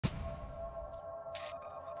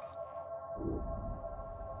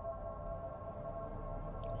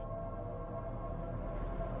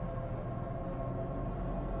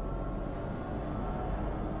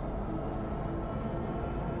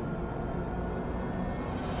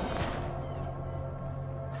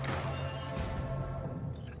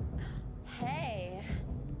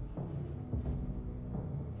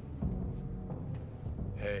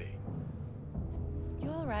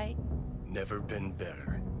never been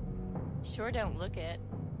better. Sure don't look it.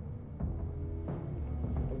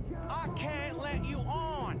 I can't let you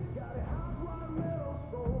on!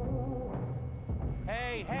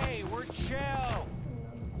 Hey, hey, we're chill!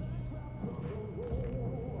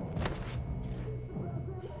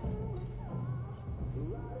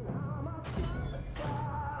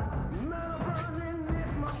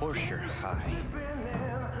 Of course you're high.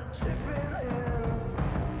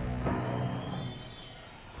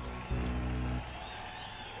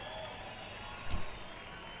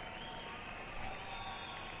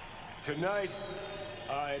 Tonight,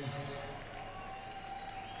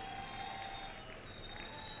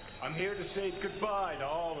 I'm here to say goodbye to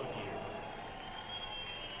all of you.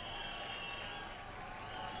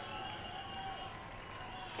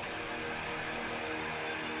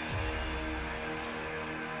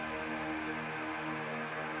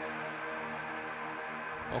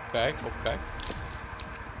 Okay, okay.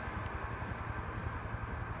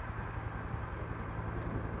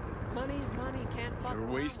 Money's money, can't fuck You're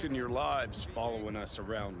around wasting with your it. lives following us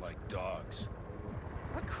around like dogs.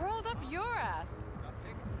 What crawled up your ass?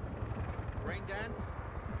 Brain dance?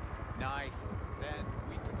 Nice. Then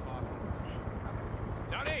we can talk.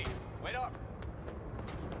 Johnny, wait up!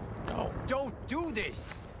 No. Don't do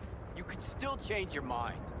this! You could still change your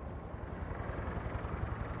mind.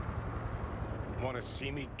 Want to see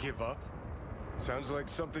me give up? Sounds like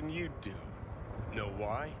something you'd do. Know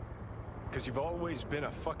why? Because you've always been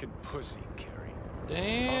a fucking pussy, Carrie. Offer you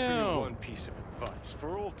Damn. one piece of advice,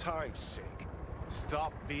 for old time's sake.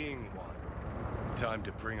 Stop being one. Time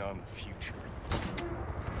to bring on the future.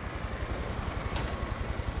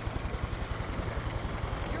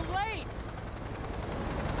 You're late!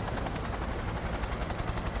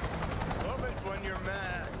 Love it when you're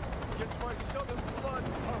mad. Gets my southern blood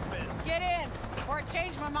pumping. Get in, or I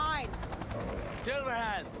change my mind.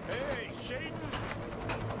 Silverhand! Hey, Shaden!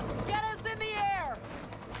 Get us in the air!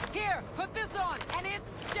 Here, put this on, and it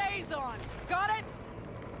stays on. Got it?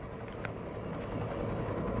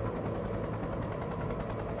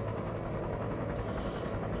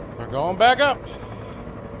 We're going back up.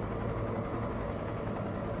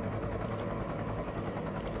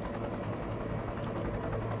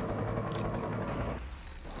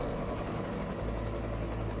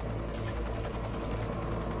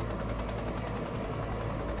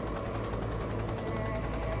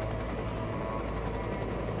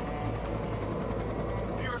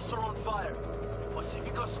 Pierce are on fire.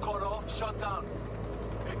 Pacifica's cut off, shut down.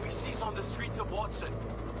 APC's on the streets of Watson.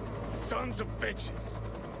 Sons of bitches!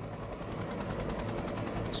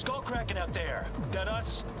 Skull cracking out there. That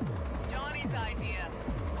us? Johnny's idea.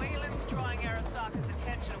 Wayland's drawing Arasaka's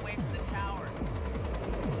attention away from the tower.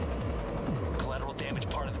 Collateral damage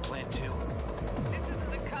part of the plan too. This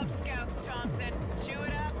isn't the Cub Scouts, Thompson. Chew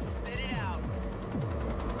it up, spit it out.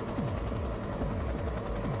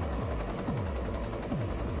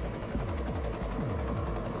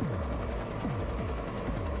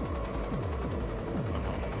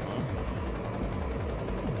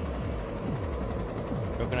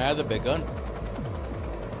 We're gonna have the big gun.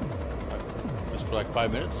 Just for like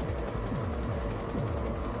 5 minutes.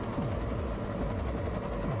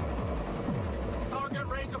 Target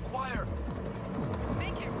range acquired.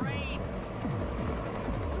 Make it rain.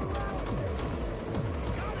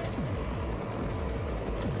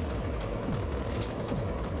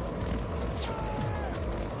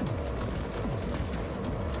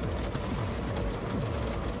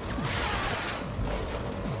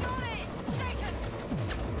 Johnny, shake it!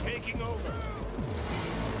 Taking over.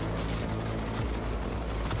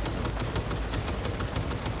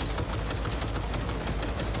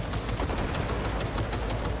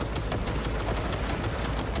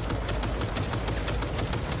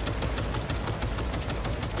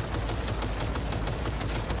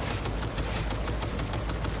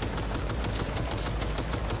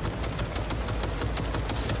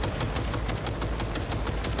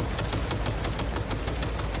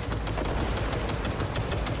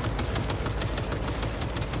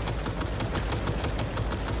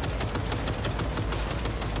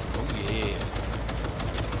 Oh yeah.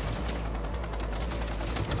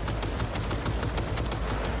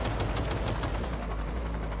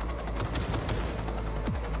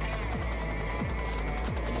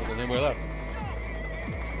 There's anywhere left.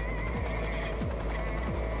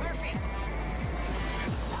 Murphy.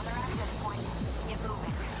 Other access point. Get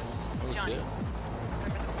moving. Oh Johnny. shit.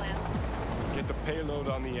 Remember the plan? Get the payload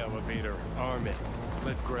on the elevator, arm it,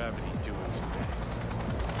 let gravity do its thing.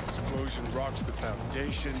 Explosion rocks the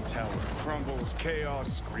foundation, tower crumbles,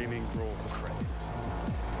 chaos, screaming roll credits.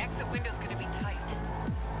 Exit window's gonna be tight.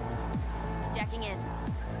 Jacking in.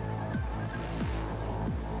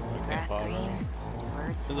 grass follow. green,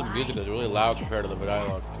 birds The fly, music is really loud cats compared to the eat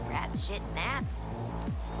dialogue. rats, rats shit gnats.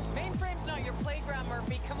 Mainframe's not your playground,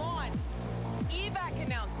 Murphy. Come on. Evac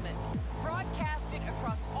announcement. Broadcast it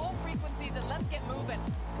across all frequencies and let's get moving.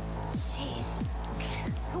 Sheesh.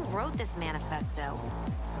 Who wrote this manifesto?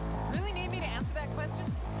 Really need me to answer that question?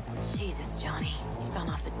 Jesus, Johnny. You've gone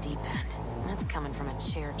off the deep end. That's coming from a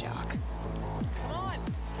chair jock. Come on.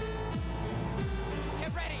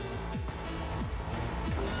 Get ready.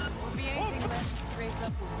 Will be anything left to scrape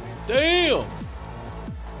up with. Damn!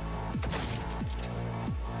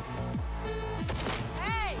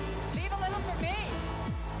 Hey, leave a little for me.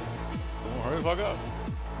 Don't hurry the fuck up.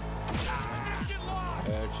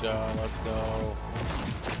 Headshot, let's go.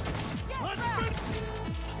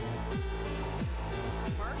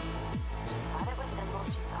 She sought it with thimbles,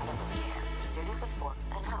 she sought it with care. Pursued it with forks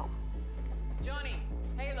and hope. Johnny,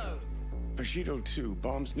 payload. Bushido 2,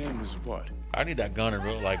 bomb's name is what? I need that gun in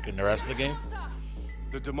real, like in the rest of the game.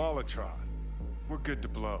 The Demolitron. We're good to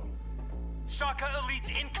blow. Shaka Elite's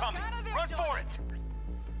incoming. Out of there, Run Johnny. for it.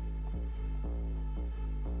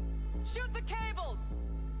 Shoot the cables.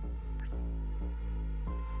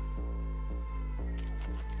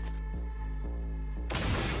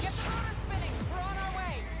 Get the rotor spinning. We're on our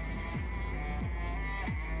way.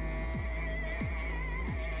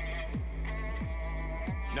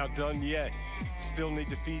 Not done yet. Still need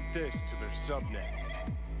to feed this to their subnet.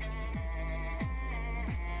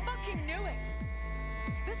 Fucking knew it.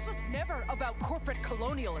 This was never about corporate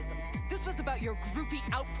colonialism. This was about your groupie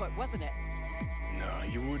output, wasn't it? No,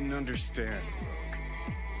 you wouldn't understand, Rogue.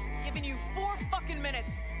 Giving you 4 fucking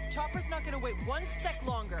minutes. Chopper's not gonna wait 1 sec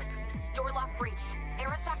longer. Door lock breached.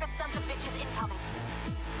 Arasaka sons of bitches incoming.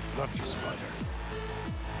 Love you, Spider.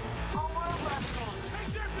 Whole world loves me.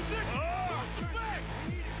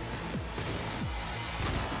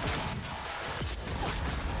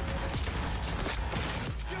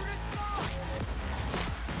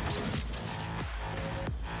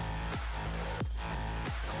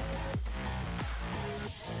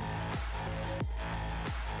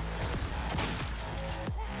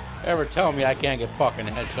 Ever tell me I can't get fucking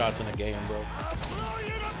headshots in a game, bro?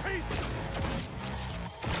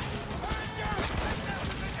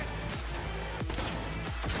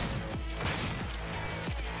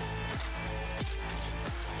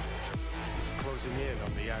 Closing in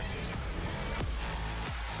on the axis.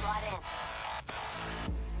 Slide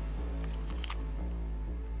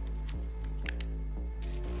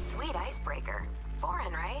in. Sweet icebreaker.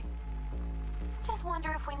 Foreign, right? Just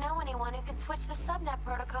wonder if we know anyone who could switch the subnet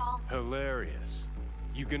protocol. Hilarious.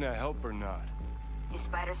 You gonna help or not? Do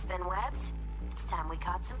spiders spin webs? It's time we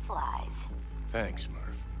caught some flies. Thanks,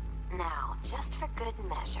 Murph. Now, just for good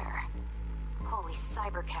measure. Holy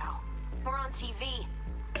cyber cow. We're on TV.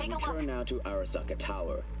 Take a look. Return now to Arasaka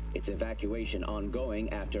Tower. Its evacuation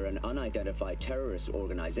ongoing after an unidentified terrorist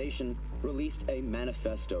organization released a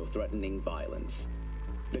manifesto threatening violence.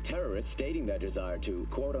 The terrorists stating their desire to,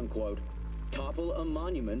 quote-unquote, topple a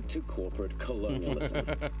monument to corporate colonialism.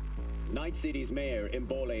 Night City's mayor,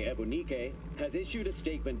 Imbole Ebunike, has issued a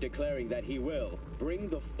statement declaring that he will bring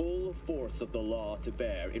the full force of the law to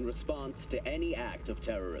bear in response to any act of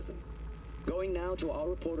terrorism. Going now to our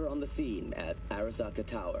reporter on the scene at Arasaka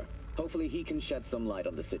Tower. Hopefully he can shed some light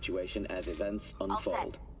on the situation as events unfold. All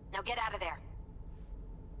set. Now get out of there.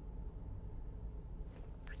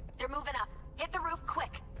 They're moving up. Hit the roof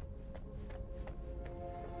quick.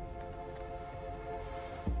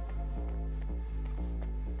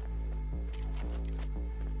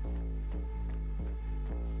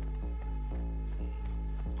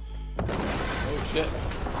 Oh shit.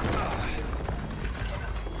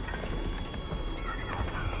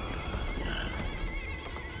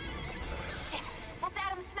 Shit! That's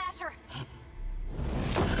Adam Smasher!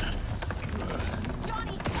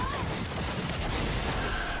 Johnny, run!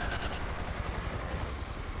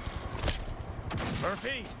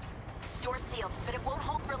 Murphy! Door's sealed, but it won't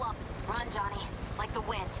hold for long. Run, Johnny. Like the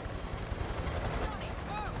wind.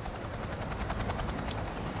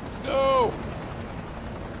 No!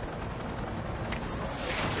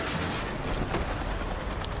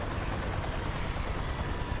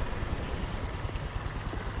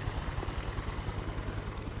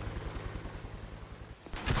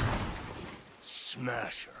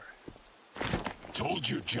 Smasher. Told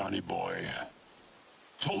you, Johnny boy.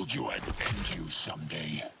 Told you I'd end you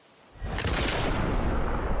someday.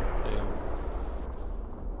 Damn.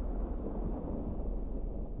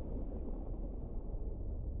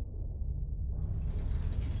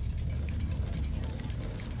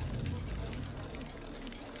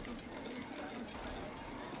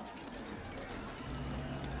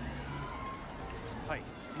 はい、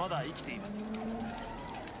まだ生きています。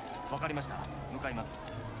わかりました。向かいます。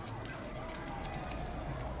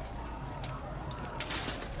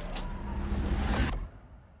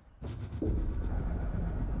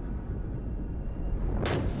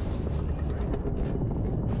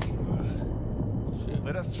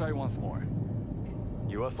Let us try once more.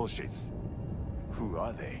 Your associates. Who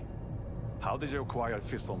are they? How did you acquire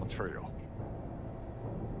fissile material?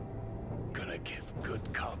 Gonna give good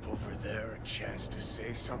cop over there a chance to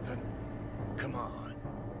say something? Come on.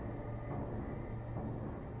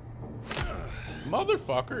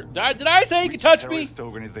 Motherfucker. Did I say you could touch me?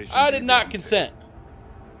 I did not consent.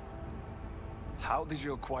 How did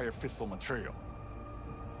you acquire fissile material?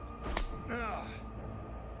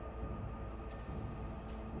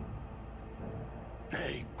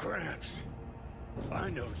 Hey, Gramps. I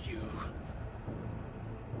know you.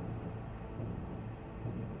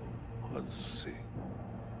 外せ。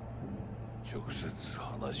直接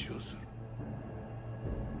話をする。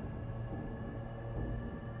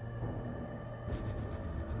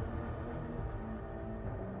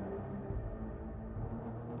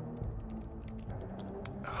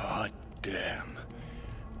Hot damn.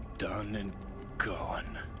 Done and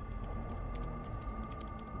gone.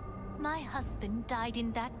 My husband died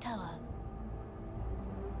in that tower.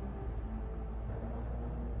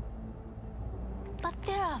 But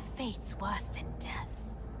there are fates worse than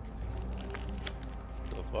death.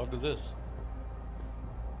 The fuck is this?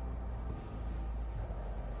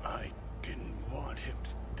 I didn't want him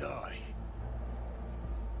to die.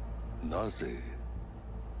 なぜ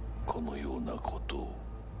このようなことを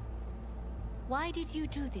Why did you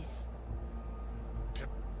do this? To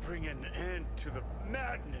bring an end to the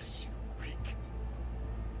madness you wreak.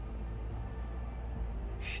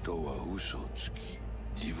 人は嘘をつき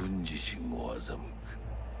自分自身も欺く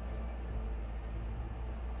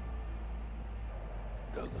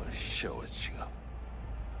だが死者は違う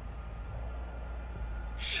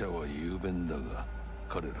死者は雄弁だが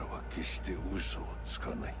彼らは決して嘘をつ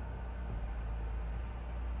かない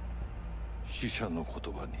死者の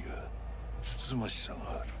言葉にはつつましさ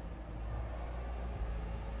がある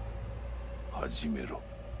始めろ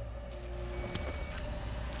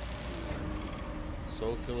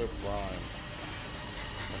Soul Killer Prime.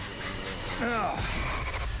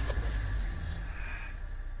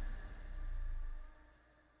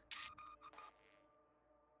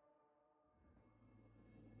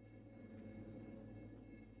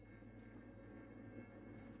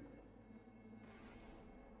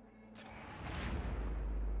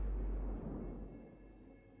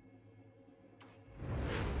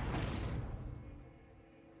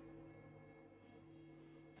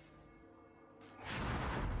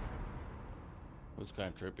 It was kind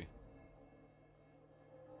of trippy.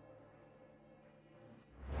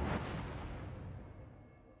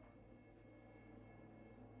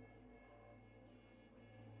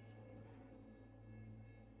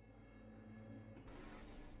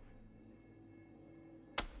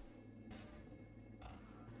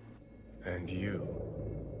 And you?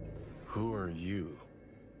 Who are you?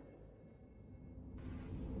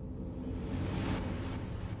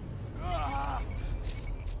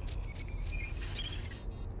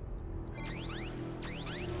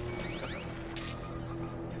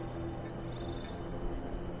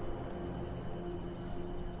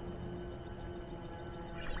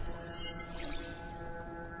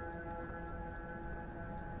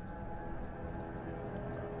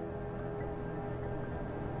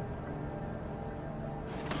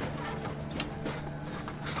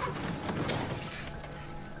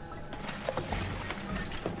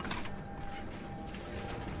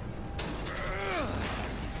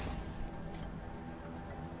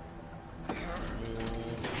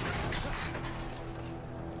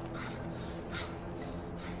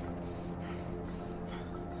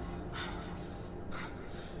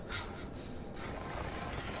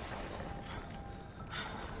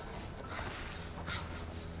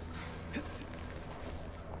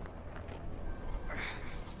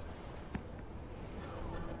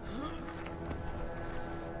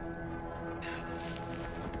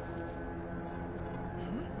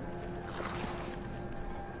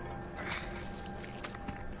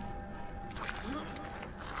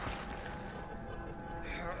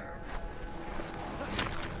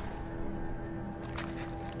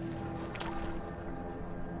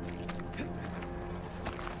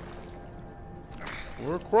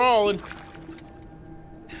 We're crawling.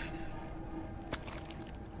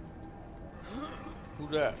 Who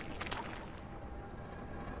that?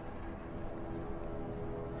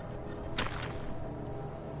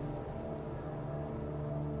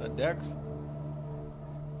 That Dex?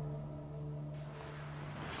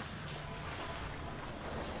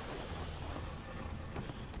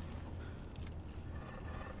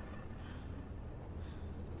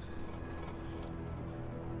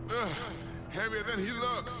 Heavier than he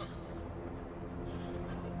looks.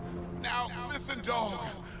 Now, listen, dog.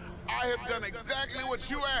 I have done exactly what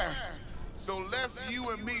you asked. So let's you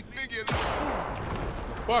and me figure this.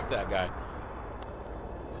 Fuck that guy.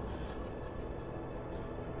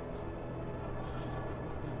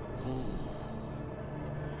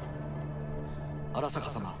 Arasaka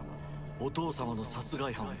様、お父様の殺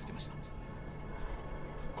害犯を見つけました。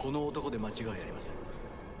この男で間違いありません。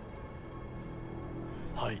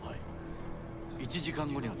はい。1時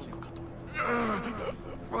間後には着くかと。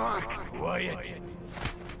Fuck. Quiet.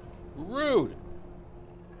 Rude.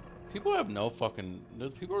 People have no fucking.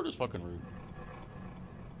 People are just fucking rude.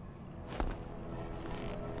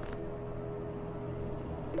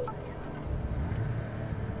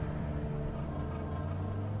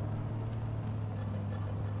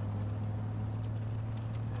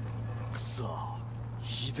 Kuso.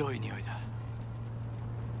 ひどい匂いだ。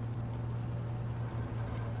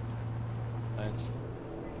Thanks.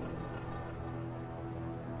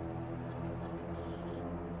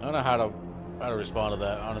 I don't know how to respond to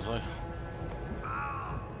that, honestly.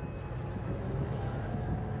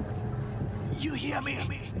 You hear me?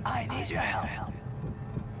 I need your help.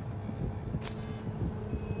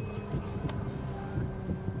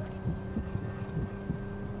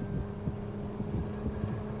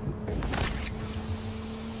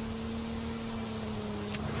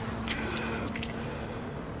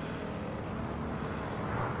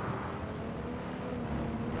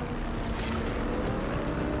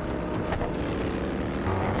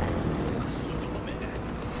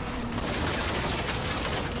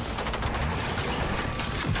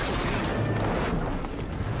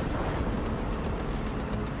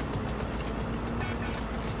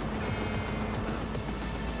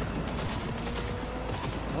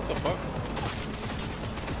 What the fuck?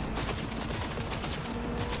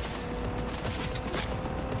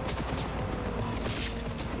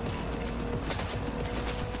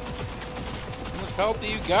 How much health do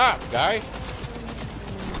you got, guy?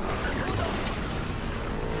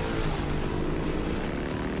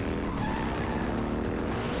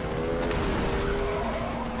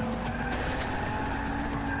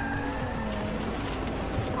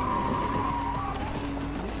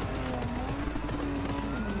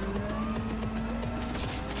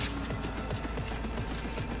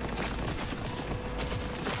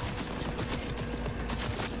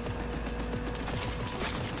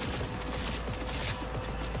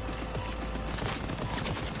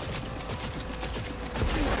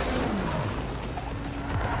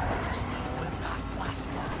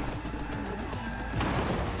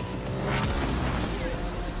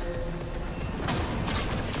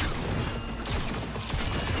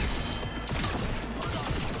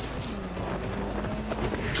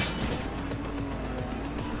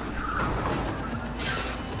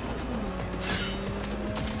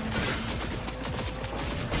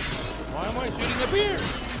 Why am I shooting a beer?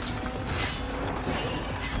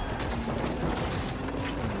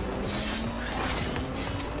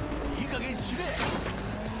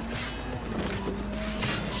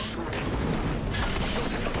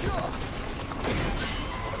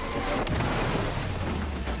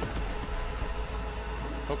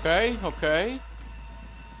 Okay, okay.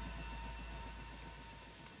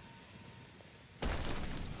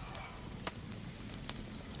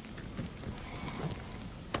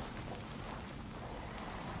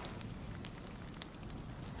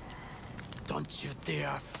 Don't you dare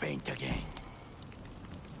faint again.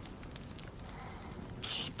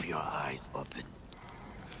 Keep your eyes open.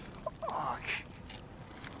 Fuck.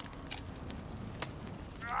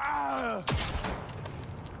 Ah!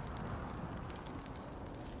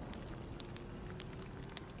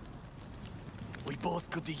 We both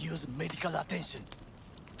could use medical attention.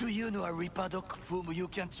 Do you know a Reaper doc whom you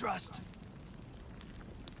can trust?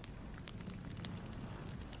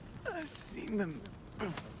 I've seen them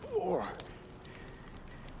before.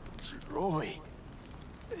 Troy.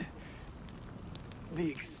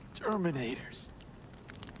 The exterminators.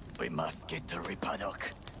 We must get to Reaper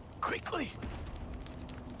doc. Quickly.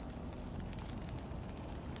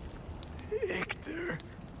 Hector.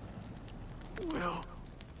 Will.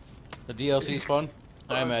 The DLC's fun,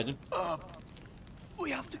 I imagine.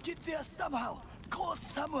 We have to get there somehow. Call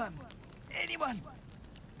someone. Anyone.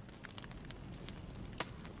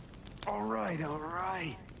 All right, all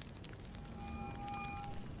right.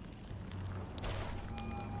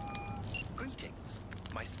 Greetings.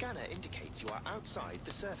 My scanner indicates you are outside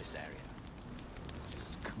the service area.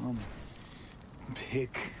 Just come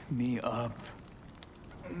pick me up.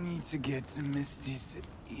 Need to get to Misty's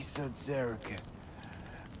esoterica.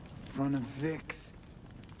 Front of Vic's.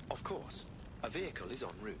 Of course. A vehicle is en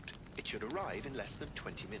route. It should arrive in less than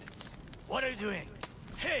 20 minutes. What are you doing?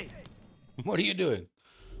 Hey! What are you doing?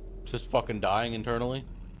 Just fucking dying internally?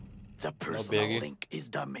 The personal link is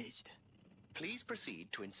damaged. Please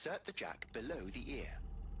proceed to insert the jack below the ear,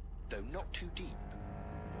 though not too deep.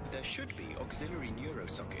 There should be auxiliary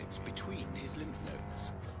neurosockets between his lymph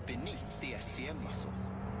nodes, beneath the SCM muscle.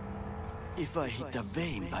 If I hit a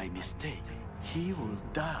vein by mistake, he will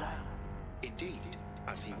die. Indeed,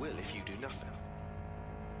 as he will if you do nothing.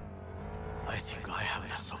 I think I have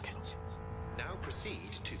the socket. Now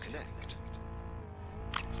proceed to connect.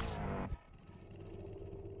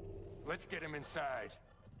 Let's get him inside.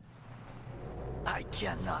 I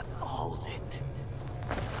cannot hold it.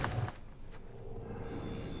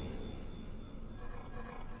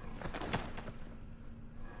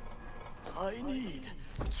 I need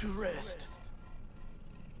to rest.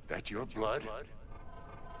 That your blood?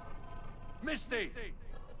 Misty!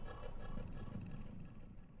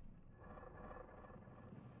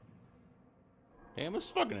 Damn, it's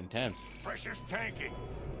fucking intense. Pressure's tanking.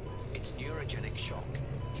 It's neurogenic shock.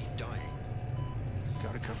 He's dying.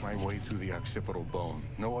 Gotta cut my way through the occipital bone.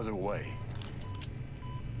 No other way.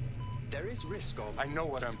 There is risk of... I know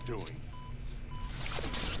what I'm doing.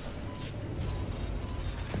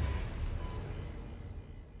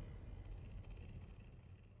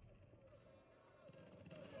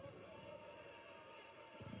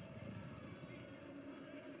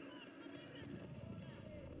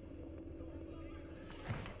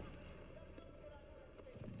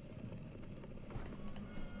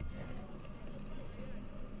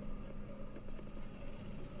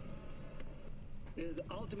 Is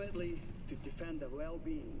ultimately to defend the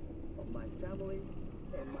well-being of my family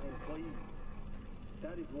and my employees.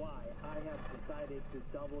 That is why I have decided to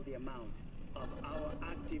double the amount of our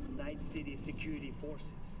active Night City security forces.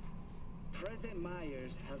 President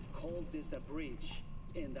Myers has called this a breach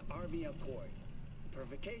in the Army Accord.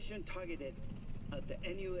 Provocation targeted at the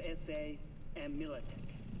NUSA and Militech.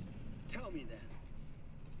 Tell me then,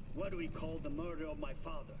 what do we call the murder of my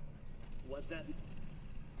father? Was that...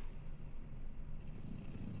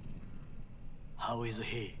 How is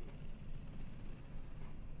he?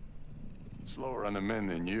 Slower on the men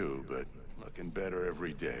than you, but looking better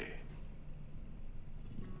every day.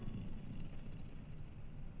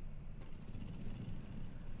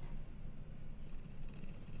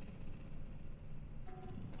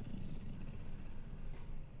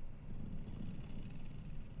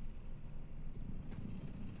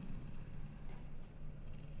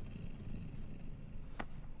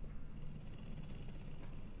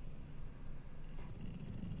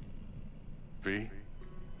 V,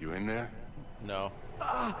 you in there? No.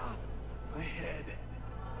 Ah! My head.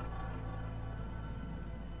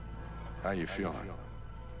 How you feeling?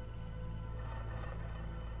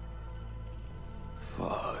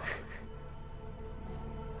 Fuck.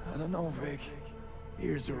 I don't know, Vic.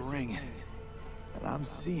 Ears are ringing. And I'm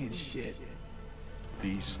seeing shit.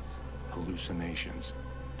 These hallucinations.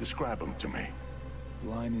 Describe them to me.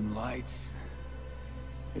 Blinding lights.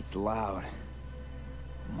 It's loud.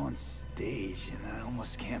 I'm on stage and I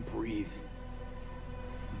almost can't breathe.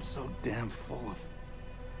 I'm so damn full of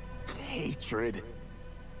hatred.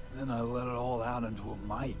 Then I let it all out into a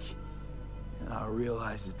mic, and I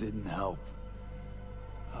realized it didn't help.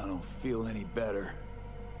 I don't feel any better.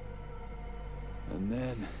 And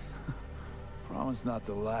then, promise not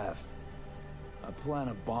to laugh, I plant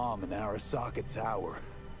a bomb in Arasaka Tower.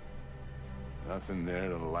 Nothing there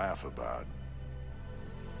to laugh about.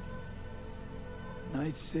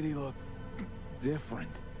 Night City looked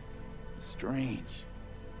different, strange,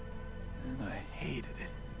 and I hated it.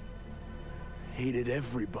 Hated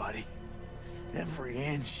everybody, every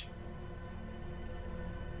inch.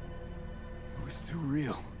 It was too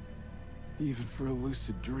real, even for a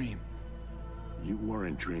lucid dream. You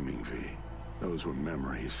weren't dreaming, V. Those were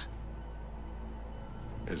memories.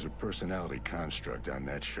 There's a personality construct on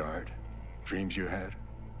that shard. Dreams you had,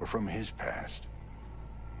 or from his past.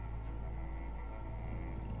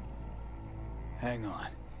 Hang on.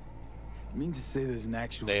 You mean to say there's an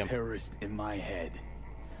actual terrorist in my head?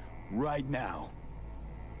 Right now?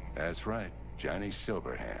 That's right. Johnny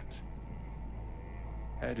Silverhand.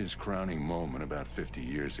 Had his crowning moment about 50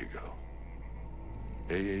 years ago.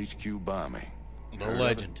 AHQ bombing. The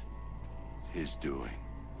legend. It's his doing.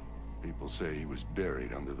 People say he was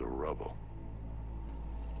buried under the rubble.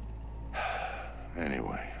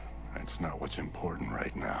 Anyway, that's not what's important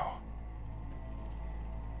right now.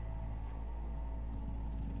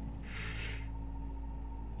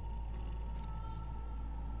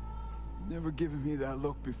 Never given me that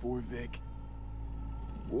look before, Vic.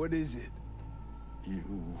 What is it? You,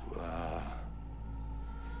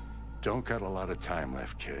 don't got a lot of time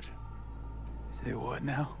left, kid. Say what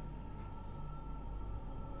now?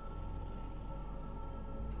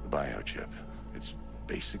 The biochip. It's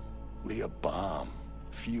basically a bomb.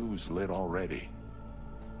 Fuse lit already.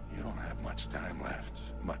 You don't have much time left.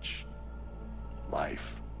 Much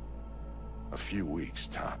life. A few weeks,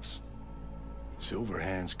 tops.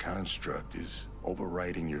 Silverhand's construct is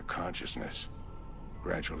overriding your consciousness,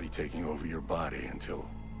 gradually taking over your body until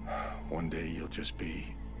one day you'll just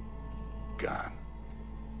be gone.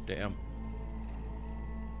 Damn.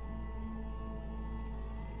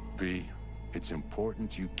 V, it's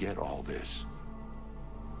important you get all this.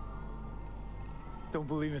 Don't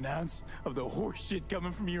believe an ounce of the horse shit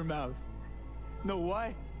coming from your mouth. Know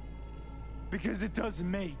why? Because it doesn't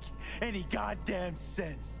make any goddamn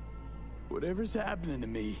sense. Whatever's happening to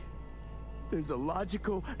me, there's a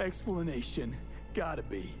logical explanation. Gotta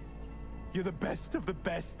be. You're the best of the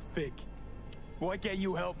best, Vic. Why can't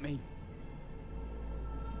you help me?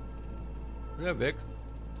 Yeah, Vic.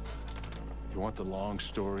 You want the long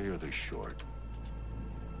story or the short?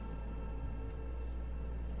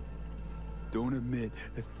 Don't admit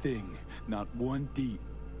a thing, not one deep.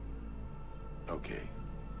 Okay.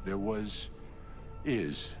 There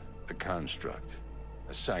is a construct.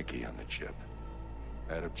 A psyche on the chip.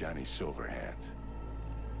 That of Johnny Silverhand.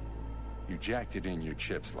 You jacked it in your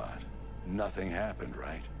chip slot. Nothing happened,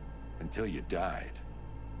 right? Until you died.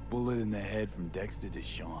 Bullet in the head from Dexter to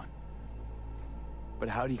Sean. But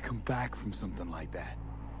how do you come back from something like that?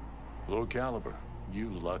 Low caliber. You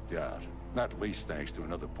lucked out. Not least thanks to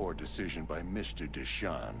another poor decision by Mr.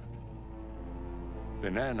 Deshawn. The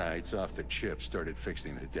nanites off the chip started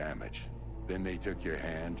fixing the damage. Then they took your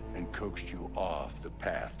hand and coaxed you off the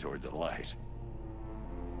path toward the light.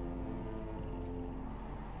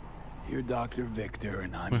 You're Dr. Victor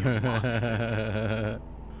and I'm your monster.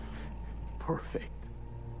 Perfect.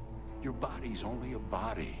 Your body's only a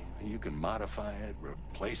body. You can modify it,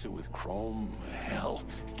 replace it with chrome, hell,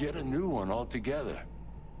 get a new one altogether.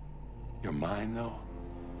 Your mind, though?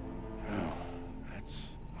 Oh,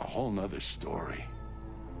 that's a whole nother story.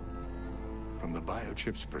 From the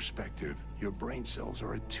biochip's perspective, your brain cells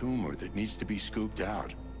are a tumor that needs to be scooped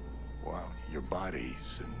out, while your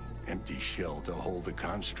body's an empty shell to hold the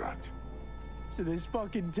construct. So this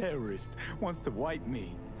fucking terrorist wants to wipe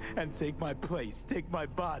me and take my place, take my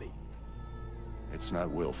body. It's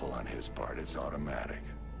not willful on his part, it's automatic.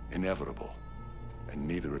 Inevitable. And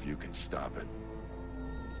neither of you can stop it.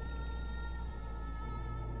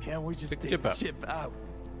 Can't we just take the chip out?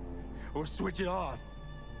 Or switch it off?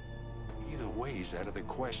 Either way's out of the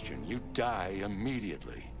question. You die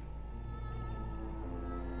immediately.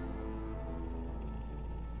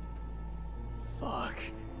 Fuck.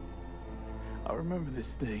 I remember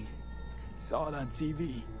this thing. Saw it on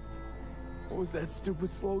TV. What was that stupid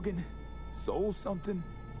slogan? Soul something?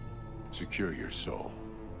 Secure your soul.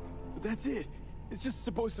 But that's it. It's just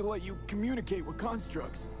supposed to let you communicate with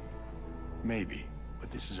constructs. Maybe, but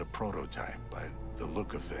this is a prototype by the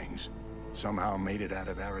look of things. Somehow made it out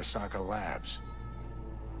of Arasaka Labs.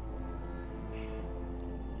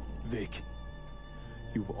 Vic,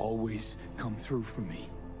 you've always come through for me.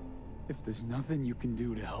 If there's nothing you can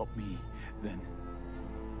do to help me, then...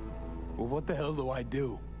 well, what the hell do I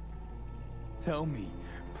do? Tell me,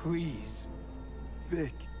 please.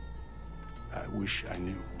 Vic. I wish I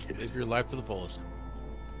knew, kid. Live your life to the fullest.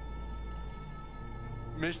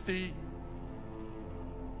 Misty?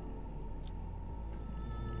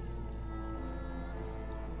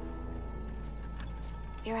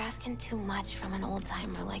 You're asking too much from an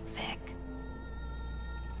old-timer like Vic.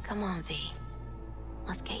 Come on, V.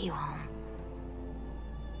 Let's get you home.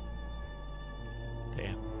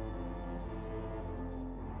 Damn.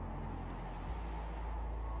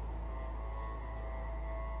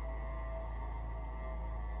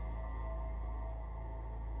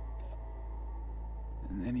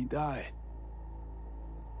 And then he died.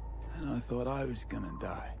 And I thought I was gonna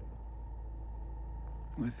die.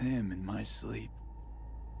 With him in my sleep.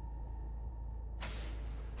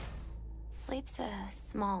 Sleep's a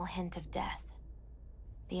small hint of death.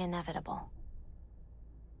 The inevitable.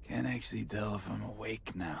 Can't actually tell if I'm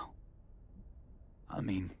awake now. I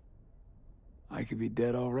mean, I could be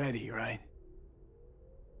dead already, right?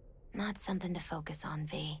 Not something to focus on,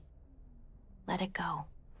 V. Let it go.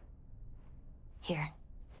 Here.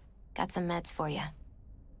 Got some meds for you.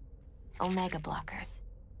 Omega blockers.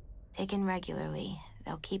 Taken regularly,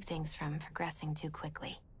 they'll keep things from progressing too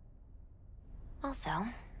quickly. Also,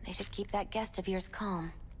 they should keep that guest of yours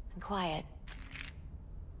calm and quiet.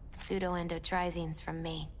 Pseudo-endotrizines from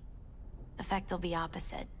me. Effect will be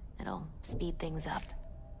opposite. It'll speed things up.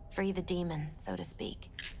 Free the demon, so to speak.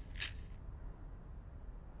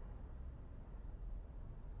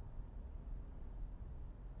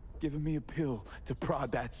 giving me a pill to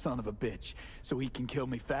prod that son of a bitch so he can kill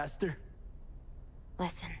me faster?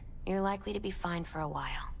 Listen, you're likely to be fine for a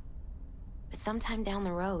while. But sometime down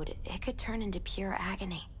the road, it could turn into pure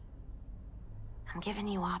agony. I'm giving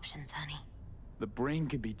you options, honey. The brain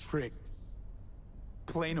can be tricked.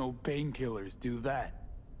 Plain old painkillers do that.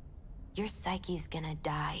 Your psyche's gonna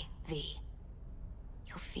die, V.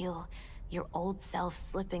 You'll feel your old self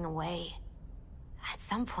slipping away. At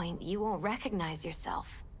some point, you won't recognize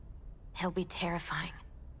yourself. It'll be terrifying.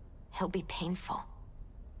 It'll be painful.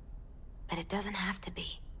 But it doesn't have to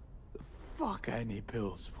be. The fuck I need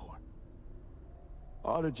pills for?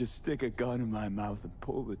 Ought to just stick a gun in my mouth and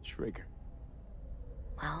pull the trigger.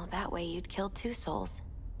 Well, that way you'd kill 2 souls.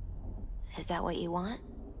 Is that what you want?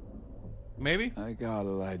 Maybe. I gotta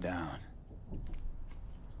lie down.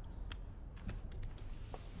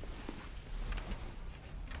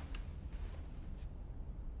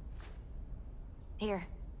 Here.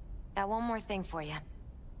 Got one more thing for you.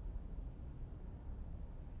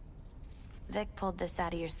 Vic pulled this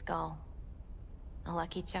out of your skull. A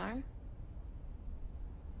lucky charm?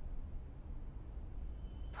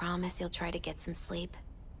 Promise you'll try to get some sleep.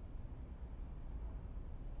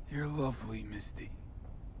 You're lovely, Misty.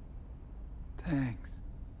 Thanks.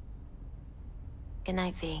 Good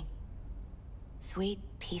night, V. Sweet,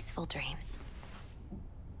 peaceful dreams.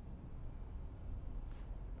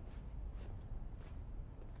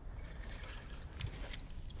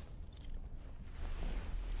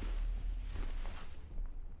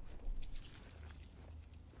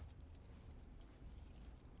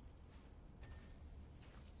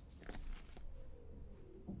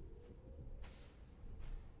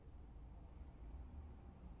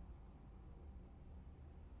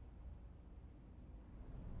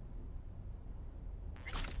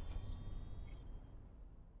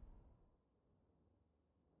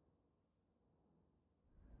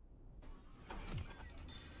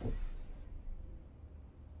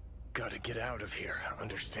 Gotta get out of here,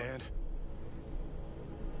 understand?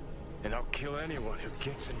 And I'll kill anyone who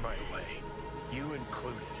gets in my way, you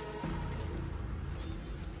included.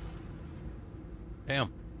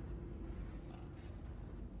 Damn.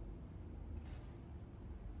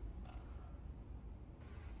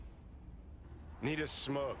 Need a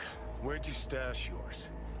smoke. Where'd you stash yours?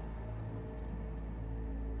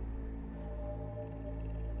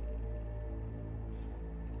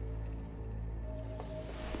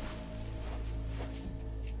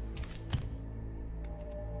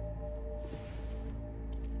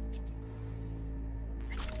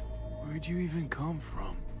 Where'd you even come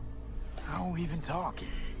from? How are we even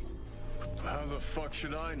talking? How the fuck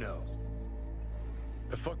should I know?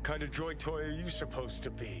 The fuck kind of droid toy are you supposed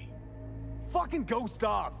to be? Fucking ghost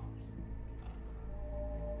off!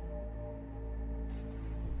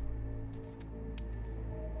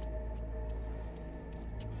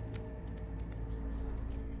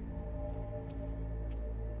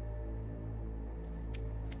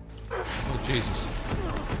 Oh, Jesus.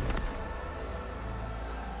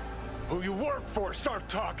 Who you work for, start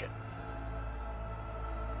talking!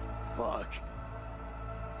 Fuck.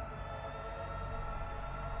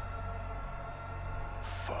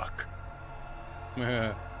 Fuck.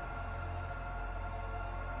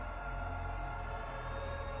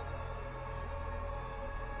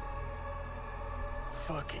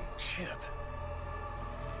 Fucking Chip.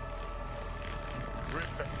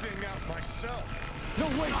 Rip the thing out myself. No,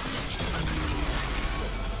 wait!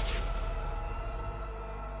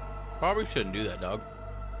 Probably shouldn't do that, dog.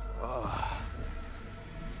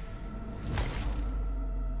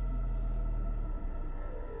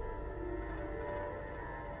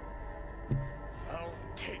 I'll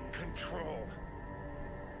take control.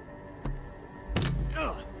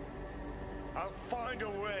 I'll find a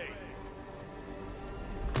way.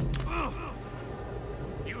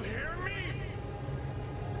 You hear me?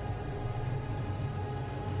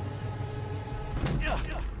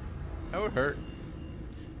 That would hurt.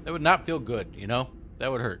 That would not feel good, you know?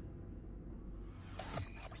 That would hurt.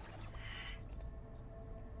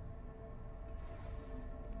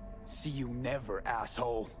 See you never,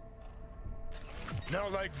 asshole. Now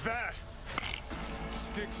like that.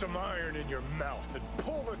 Stick some iron in your mouth and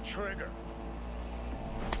pull the trigger.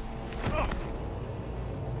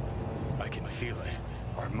 I can feel it.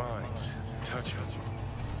 Our minds touching.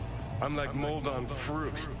 I'm like mold on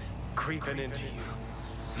fruit, creeping into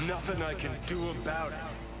you. Nothing I can do about it.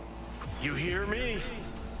 You hear me?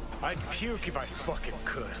 I'd puke if I fucking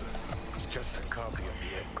could. It's just a copy of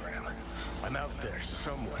the engram. I'm out there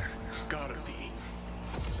somewhere. Gotta be.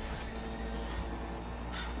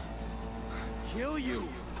 Kill you!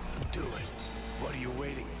 Do it. What are you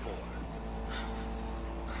waiting for?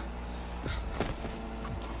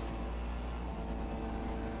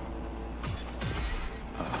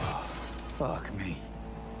 Oh, fuck me.